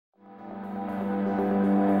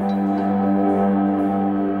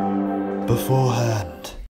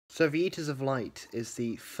beforehand. So The Eaters of Light is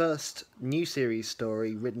the first new series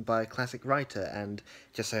story written by a classic writer, and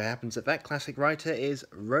just so happens that that classic writer is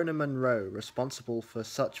Rona Munro, responsible for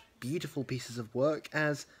such beautiful pieces of work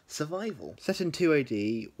as Survival. Set in 2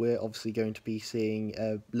 AD, we're obviously going to be seeing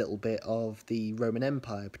a little bit of the Roman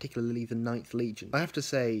Empire, particularly the Ninth Legion. I have to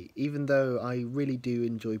say, even though I really do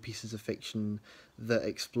enjoy pieces of fiction that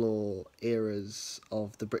explore eras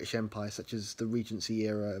of the British Empire, such as the Regency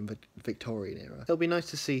era and the Victorian era, it'll be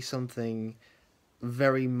nice to see something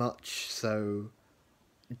very much so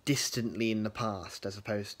distantly in the past, as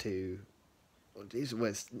opposed to, well,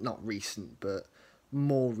 it's not recent, but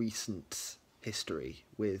more recent history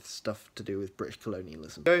with stuff to do with British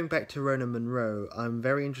colonialism. Going back to Rona Munro, I'm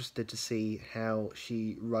very interested to see how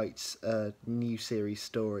she writes a new series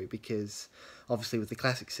story, because obviously with the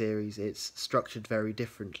classic series it's structured very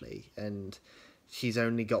differently, and she's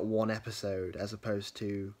only got one episode as opposed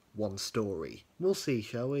to one story. We'll see,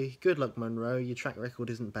 shall we? Good luck, Munro. Your track record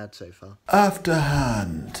isn't bad so far.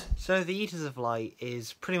 Afterhand. So The Eaters of Light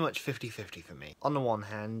is pretty much 50-50 for me. On the one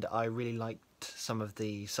hand, I really liked some of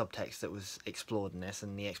the subtext that was explored in this,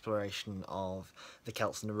 and the exploration of the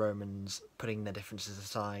Celts and the Romans putting their differences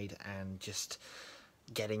aside and just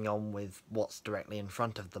getting on with what's directly in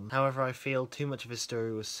front of them. However, I feel too much of his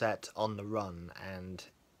story was set on the run, and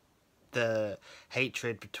the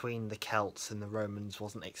hatred between the Celts and the Romans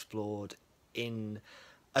wasn't explored in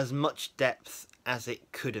as much depth as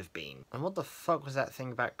it could have been. And what the fuck was that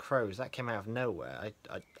thing about crows? That came out of nowhere.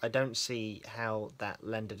 I don't see how that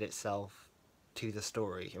lended itself to the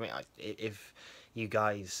story. I mean, if you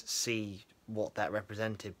guys see what that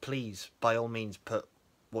represented, please, by all means, put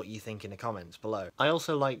what you think in the comments below. I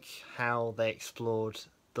also like how they explored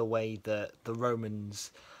the way that the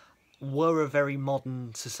Romans were a very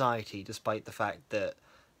modern society, despite the fact that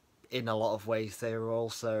in a lot of ways they were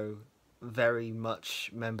also very much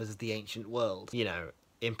members of the ancient world. You know,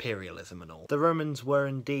 imperialism and all. The Romans were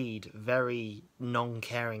indeed very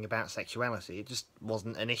non-caring about sexuality. It just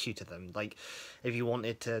wasn't an issue to them. Like, if you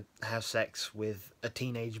wanted to have sex with a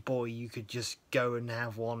teenage boy, you could just go and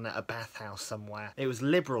have one at a bathhouse somewhere. It was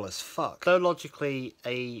liberal as fuck. Though logically,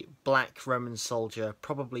 a black Roman soldier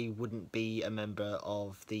probably wouldn't be a member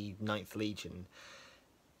of the Ninth Legion,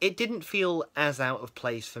 it didn't feel as out of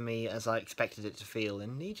place for me as I expected it to feel,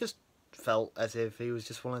 and he just felt as if he was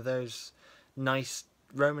just one of those nice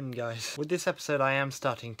Roman guys. With this episode, I am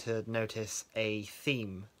starting to notice a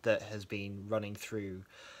theme that has been running through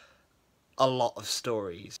a lot of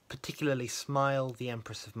stories, particularly Smile, the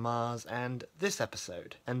Empress of Mars, and this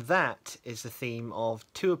episode. And that is the theme of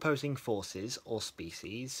two opposing forces, or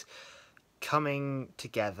species, coming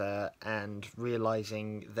together and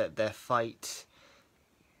realising that their fight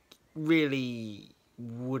really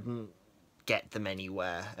wouldn't get them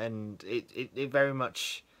anywhere, and it very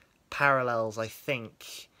much parallels, I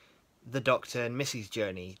think, the Doctor and Missy's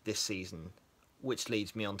journey this season, which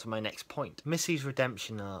leads me on to my next point. Missy's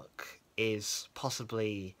redemption arc is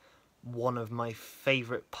possibly one of my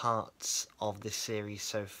favourite parts of this series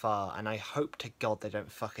so far, and I hope to God they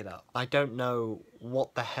don't fuck it up. I don't know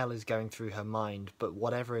what the hell is going through her mind, but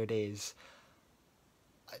whatever it is,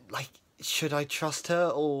 like, should I trust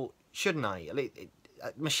her or shouldn't I?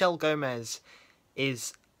 Michelle Gomez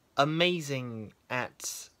is amazing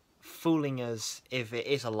at fooling us, if it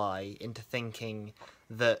is a lie, into thinking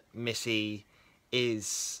that Missy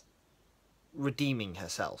is redeeming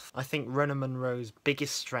herself. I think Rona Munro's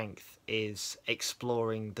biggest strength is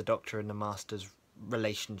exploring the Doctor and the Master's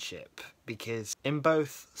relationship, because in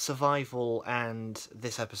both Survival and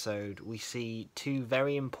this episode we see two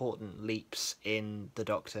very important leaps in the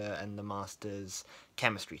Doctor and the Master's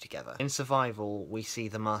chemistry together. In Survival, we see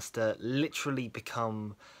the Master literally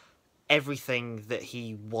become everything that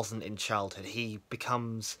he wasn't in childhood. He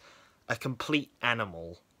becomes a complete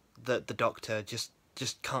animal that the Doctor just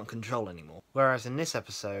can't control anymore. Whereas in this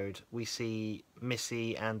episode, we see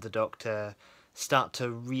Missy and the Doctor start to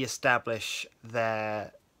re-establish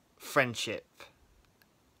their friendship,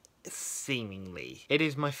 seemingly. It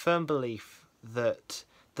is my firm belief that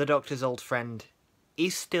the Doctor's old friend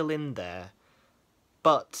is still in there,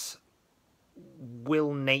 but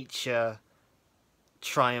will nature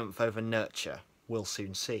triumph over nurture? We'll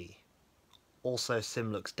soon see. Also,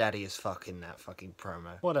 Sim looks daddy as fuck in that fucking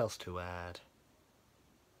promo. What else to add?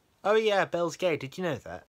 Oh yeah, Belle's gay, did you know that?